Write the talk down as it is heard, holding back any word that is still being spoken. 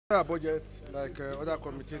Our budget, like other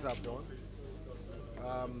committees have done,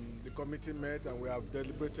 the committee met and we have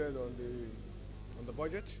deliberated on the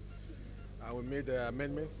budget, and we made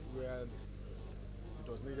amendments where it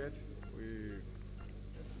was needed.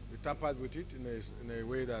 We tampered with it in a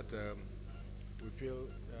way that we feel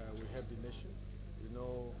will help the nation. You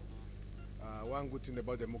know, one good thing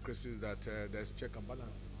about democracy is that there's check and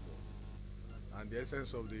balances, and the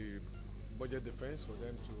essence of the budget defense for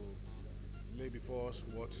them to lay before us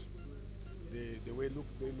what the way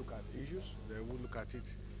they look at issues, they will look at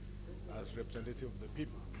it as representative of the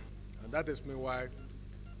people. And that explains why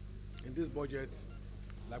in this budget,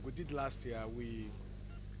 like we did last year, we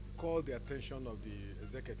called the attention of the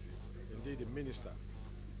executive, indeed the minister,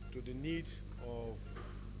 to the need of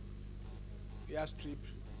airstrip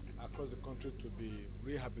across the country to be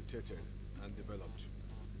rehabilitated and developed.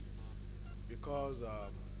 Because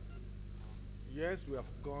yes, we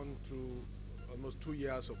have gone through almost 2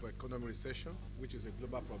 years of economic recession, which is a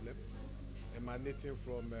global problem, emanating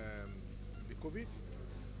from the COVID.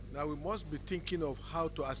 Now we must be thinking of how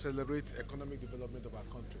to accelerate economic development of our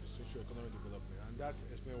country, socio-economic development, and that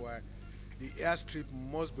explains why the airstrip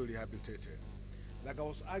must be rehabilitated. Like I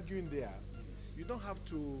was arguing there, you don't have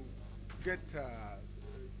to get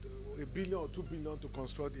 $1 billion or $2 billion to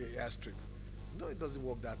construct the airstrip. No, it doesn't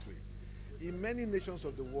work that way. In many nations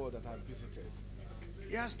of the world that I've visited,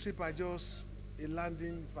 airstrip are just a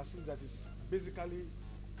landing facility that is basically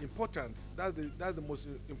important. That's the most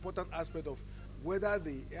important aspect of whether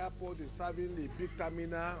the airport is serving a big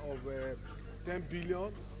terminal of 10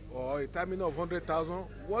 billion or a terminal of 100,000.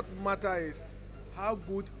 What matters is how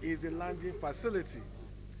good is the landing facility.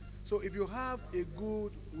 So if you have a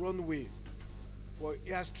good runway for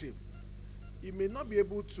airstrip, it may not be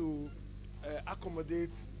able to accommodate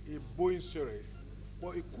a Boeing series,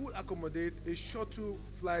 but it could accommodate a shuttle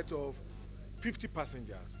flight of 50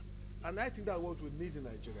 passengers. And I think that's what we need in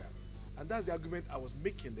Nigeria. And that's the argument I was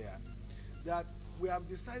making there, that we have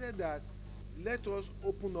decided that let us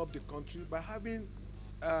open up the country by having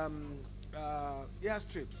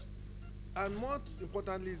airstrips. And more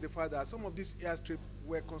importantly is the fact that some of these airstrips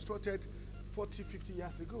were constructed 40, 50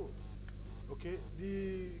 years ago. Okay,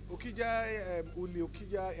 the Uli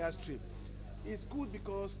Okija airstrip is good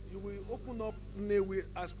because you will open up Nnewi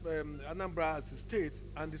as Anambra as a state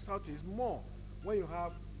and the southeast more when you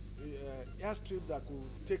have airstrip that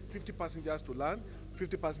could take 50 passengers to land,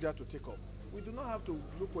 50 passengers to take off. We do not have to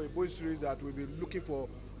look for a Boeing series that will be looking for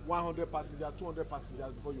 100 passengers, 200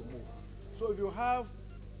 passengers before you move. So if you have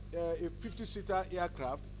a 50-seater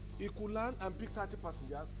aircraft, it could land and pick 30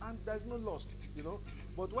 passengers and there's no loss, you know.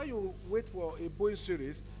 But when you wait for a Boeing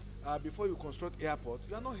series before you construct airport,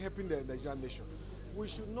 you are not helping the Nigerian nation. We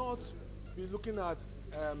should not be looking at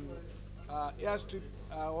airstrip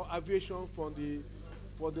or aviation for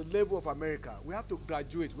the level of America. We have to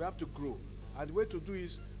graduate, we have to grow. And the way to do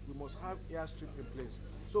is we must have airstrip in place.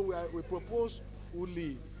 So we propose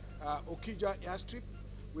Uli Okija airstrip,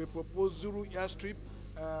 we propose Zuru airstrip,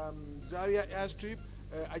 Zaria airstrip,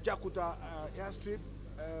 Ajakuta airstrip,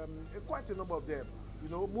 quite a number of them. You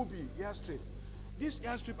know, Mubi airstrip. These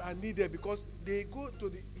airstrips are needed because they go to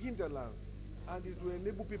the hinterlands and it will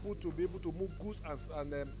enable people to be able to move goods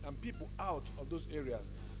and people out of those areas.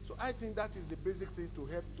 So I think that is the basic thing to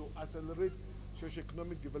help to accelerate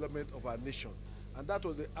socio-economic development of our nation. And that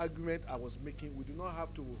was the argument I was making. We do not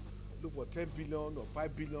have to look for 10 billion or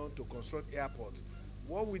 5 billion to construct airports.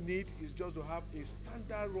 What we need is just to have a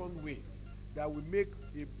standard runway that will make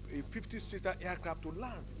a 50-seater aircraft to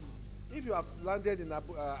land. If you have landed in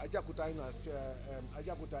Ajakuta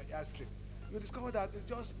airstrip, you discover that it's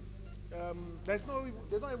just they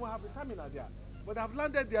don't even have a terminal there, but I've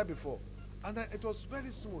landed there before, and it was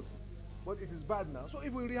very smooth. But it is bad now. So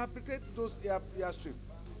if we rehabilitate those airstrips,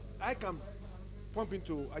 I can pump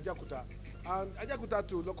into Ajakuta, and Ajakuta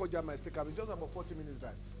to Lokoja, my state is just about 40 minutes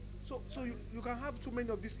drive. So you can have too many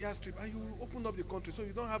of these airstrips, and you open up the country, so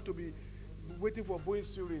you don't have to be waiting for Boeing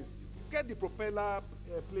series. Get the propeller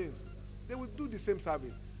planes. They will do the same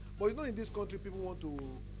service. But you know, in this country, people want to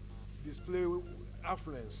display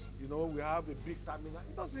affluence. You know, we have a big terminal.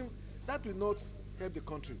 It doesn't, that will not help the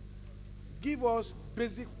country. Give us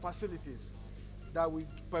basic facilities that will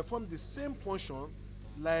perform the same function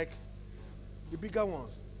like the bigger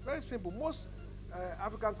ones. Very simple. Most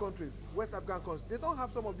African countries, West African countries, they don't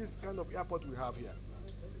have some of this kind of airport we have here.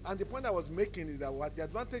 And the point I was making is that what the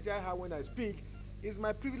advantage I have when I speak is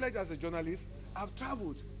my privilege as a journalist. I've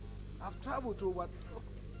traveled to what,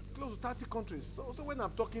 close to 30 countries. So when I'm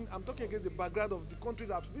talking against the background of the countries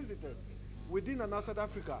I've visited within and outside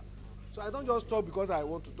Africa. So I don't just talk because I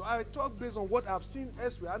want to talk. I talk based on what I've seen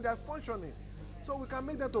elsewhere, and they're functioning. so we can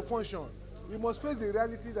make them to function. We must face the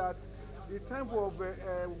reality that the time for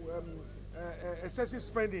excessive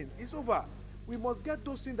spending is over. We must get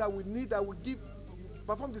those things that we need, that will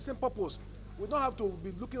perform the same purpose. We don't have to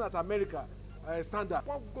be looking at America standard.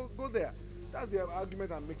 Go there. That's the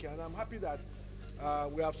argument I'm making, and I'm happy that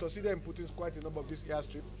we have succeeded in putting quite a number of this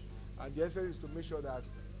airstrip, and the essence is to make sure that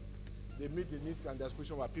they meet the needs and the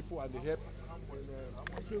aspirations of our people, and they help.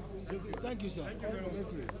 Thank you, sir. Thank you very much.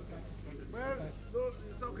 Well,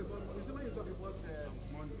 you see when you talk about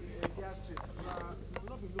airstrip, we'll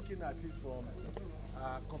not be looking at it from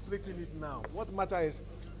completing it now. What matters is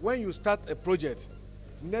when you start a project,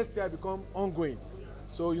 next year become ongoing.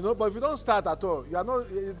 So but if you don't start at all, you are not.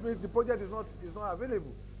 It means the project is not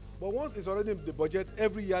available. But once it's already in the budget,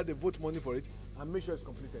 every year they vote money for it and make sure it's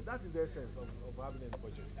completed. That is the essence of having a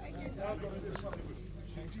budget. Thank you, sir.